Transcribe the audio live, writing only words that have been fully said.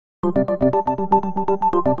No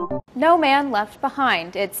man left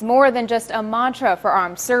behind. It's more than just a mantra for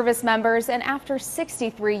armed service members, and after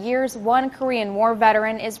 63 years, one Korean War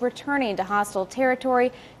veteran is returning to hostile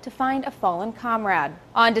territory to find a fallen comrade.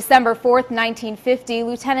 On December 4th, 1950,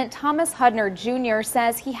 Lieutenant Thomas Hudner Jr.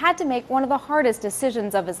 says he had to make one of the hardest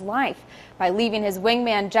decisions of his life by leaving his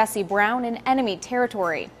wingman Jesse Brown in enemy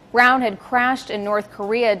territory. Brown had crashed in North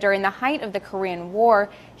Korea during the height of the Korean War.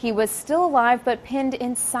 He was still alive but pinned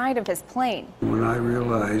inside of his plane. When I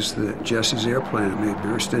realized that Jesse's airplane may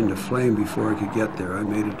burst into flame before I could get there, I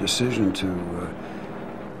made a decision to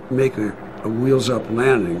make a wheels-up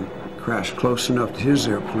landing, crash close enough to his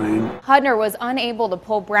airplane. Hudner was unable to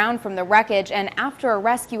pull Brown from the wreckage, and after a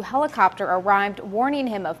rescue helicopter arrived warning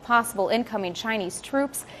him of possible incoming Chinese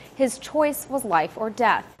troops, his choice was life or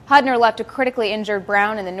death. Hudner left a critically injured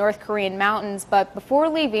Brown in the North Korean mountains, but before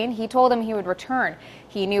leaving, he told him he would return.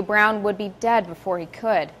 He knew Brown would be dead before he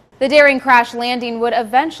could. The daring crash landing would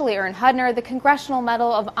eventually earn Hudner the Congressional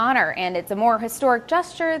Medal of Honor, and it's a more historic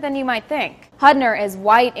gesture than you might think. Hudner is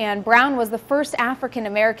white, and Brown was the first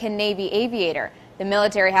African-American Navy aviator. The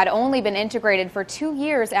military had only been integrated for 2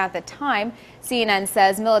 years at the time. CNN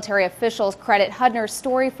says military officials credit Hudner's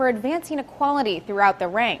story for advancing equality throughout the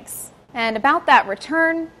ranks. And about that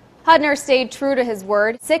return, Hudner stayed true to his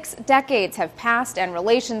word. 6 decades have passed, and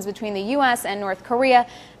relations between the U.S. and North Korea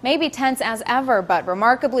may be tense as ever, but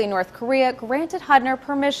remarkably, North Korea granted Hudner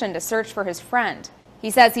permission to search for his friend.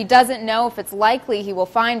 He says he doesn't know if it's likely he will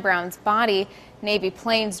find Brown's body. Navy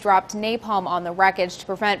planes dropped napalm on the wreckage to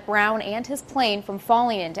prevent Brown and his plane from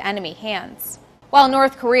falling into enemy hands. While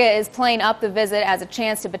North Korea is playing up the visit as a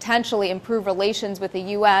chance to potentially improve relations with the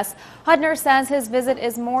U.S., Hudner says his visit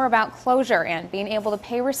is more about closure and being able to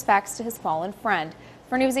pay respects to his fallen friend.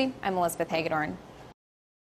 For Newsy, I'm Elizabeth Hagedorn.